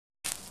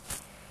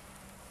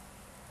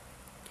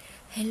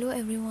Hello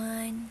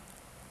everyone.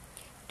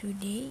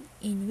 Today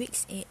in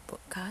week's 8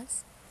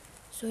 podcast,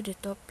 so the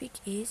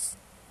topic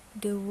is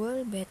the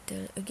world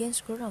battle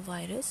against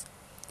coronavirus,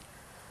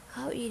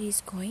 how it is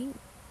going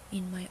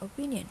in my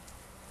opinion.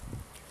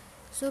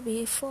 So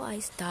before I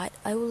start,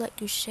 I would like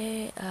to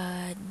share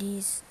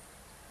this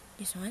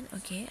one.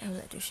 Okay, I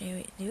would like to share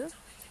with you.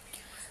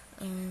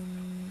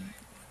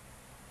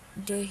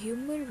 The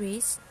human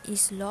race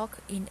is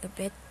locked in a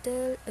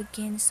battle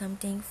against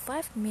something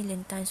 5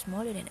 million times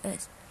smaller than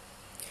us.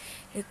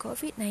 The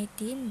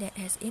COVID-19 that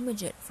has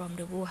emerged from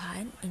the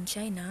Wuhan in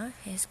China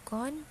has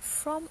gone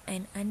from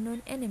an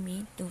unknown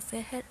enemy to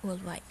feared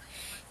worldwide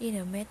in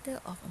a matter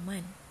of a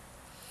month.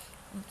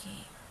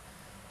 Okay,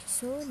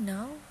 so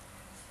now,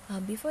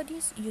 before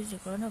this, use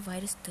the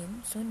coronavirus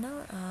term. So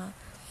now,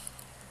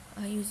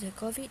 I use the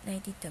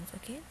COVID-19 terms.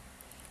 Okay,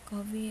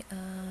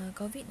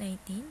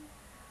 COVID-19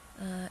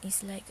 is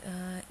like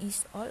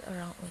is all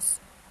around us.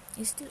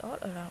 It's still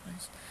all around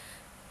us,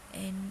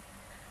 and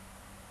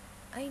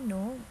I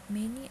know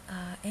many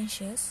are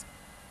anxious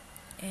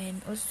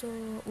and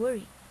also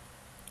worry.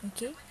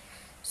 Okay,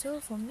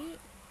 so for me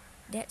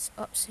that's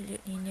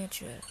absolutely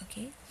natural.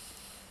 Okay,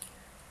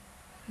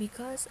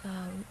 because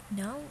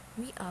now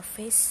we are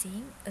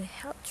facing a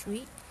health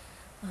threat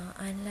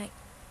unlike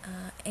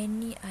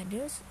any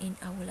others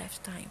in our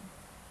lifetime.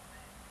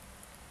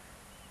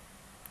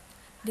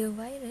 The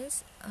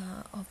virus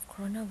of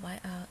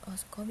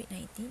of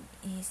COVID-19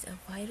 is a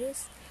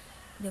virus.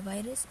 The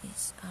virus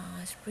is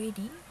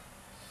spreading.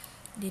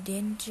 The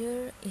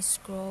danger is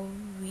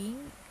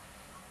growing,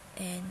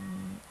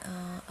 and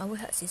our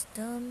health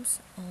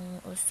systems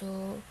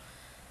also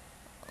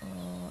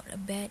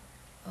bad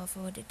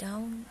for the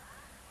down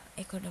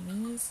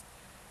economies,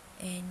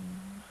 and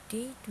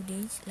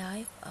day-to-day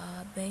life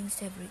are being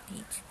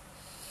severely.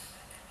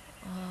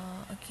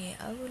 Okay,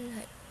 I would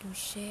like to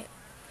share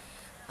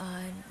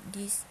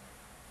this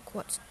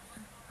quote.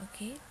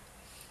 Okay,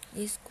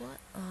 this quote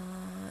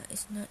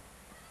is not,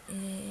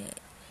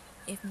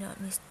 if not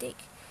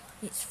mistake,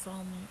 it's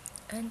from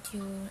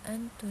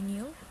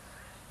Antonio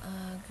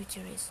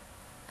Guterres.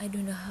 I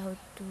don't know how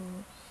to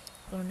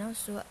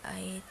pronounce, so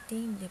I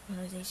think the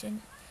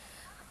pronunciation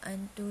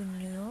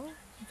Antonio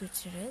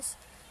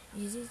Guterres.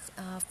 This is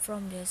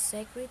from the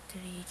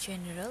Secretary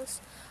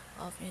Generals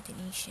of United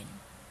Nations.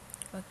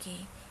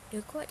 Okay,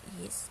 the quote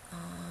is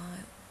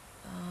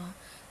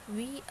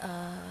we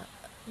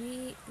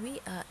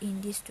are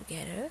in this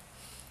together,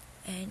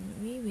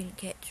 and we will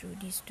get through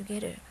this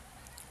together.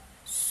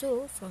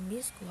 So from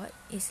this quote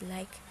is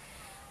like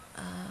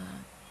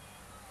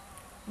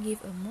give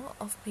a more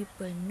of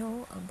people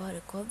know about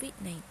the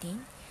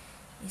COVID-19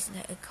 is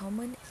like a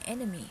common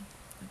enemy.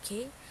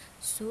 Okay,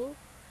 so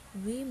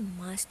we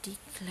must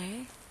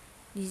declare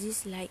this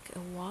is like a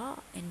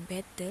war and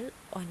battle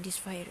on this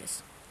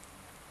virus.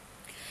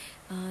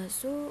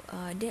 So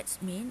that's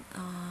mean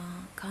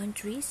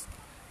countries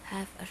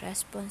have a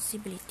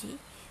responsibility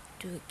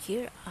to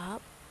gear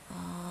up,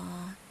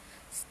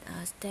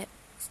 step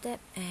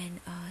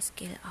and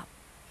scale up.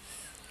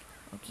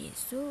 Okay,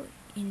 so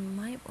in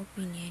my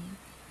opinion,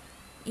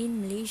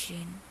 in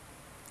Malaysia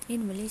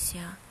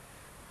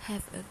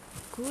have a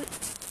good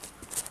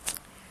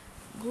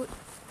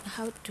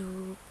how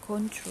to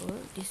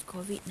control this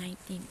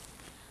COVID-19.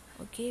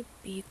 Okay,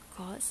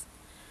 because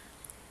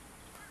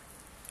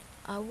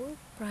our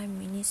prime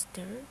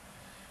minister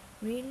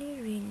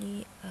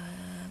really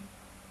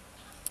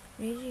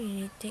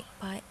take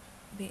part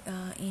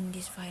in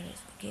this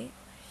virus. Okay,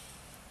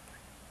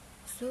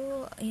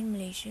 so in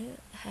Malaysia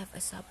have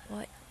a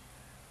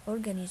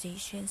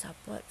organization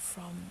support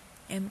from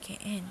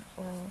MKN,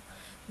 or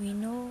we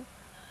know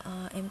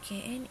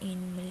MKN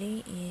in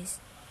Malay is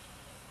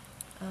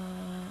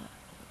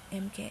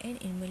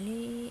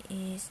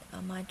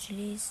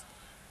Majlis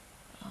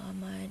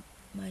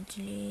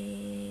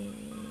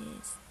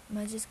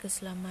Majlis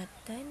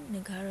Keselamatan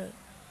Negara.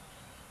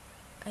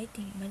 I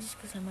think Majlis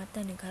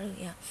Keselamatan Negara,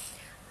 yeah.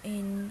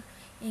 In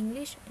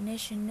English,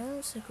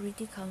 National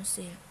Security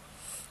Council.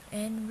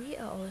 And we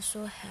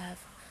also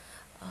have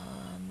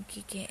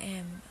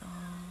KKM.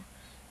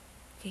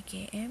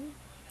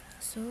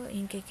 So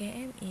in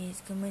KKM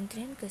is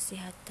Kementerian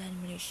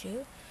Kesihatan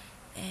Malaysia,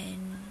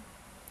 and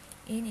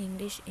in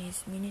English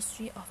is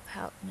Ministry of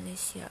Health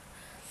Malaysia.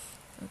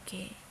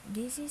 Okay,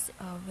 this is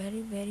a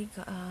very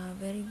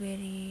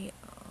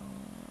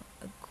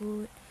a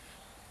good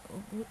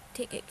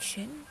take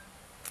action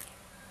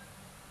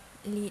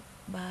lead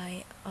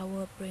by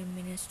our Prime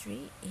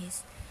Ministry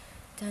is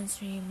Tan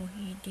Sri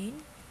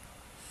Muhyiddin.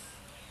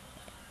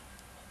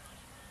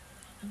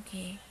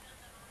 Okay,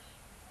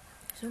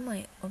 so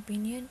my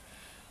opinion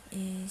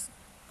is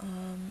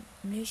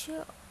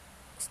Malaysia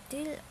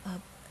still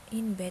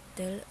in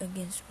battle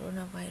against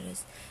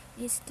coronavirus.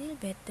 It's still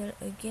battle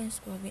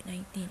against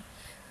COVID-19.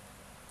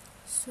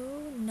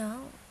 So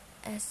now,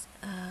 as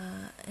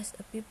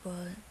a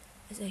people,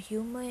 as a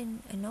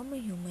human, a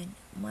normal human,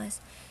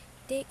 must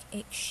take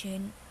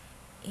action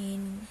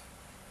in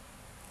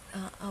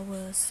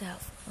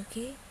ourselves.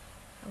 Okay,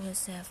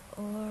 ourselves,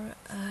 or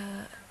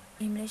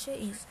in Malaysia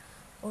is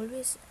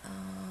always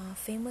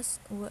famous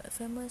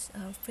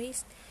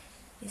phrase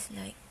is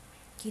like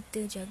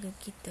kita jaga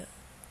kita.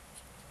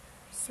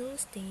 So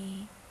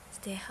stay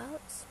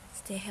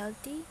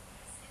healthy,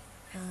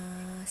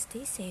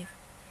 stay safe.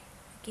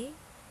 Okay,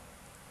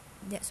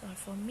 that's all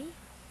from me.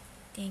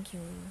 Thank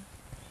you.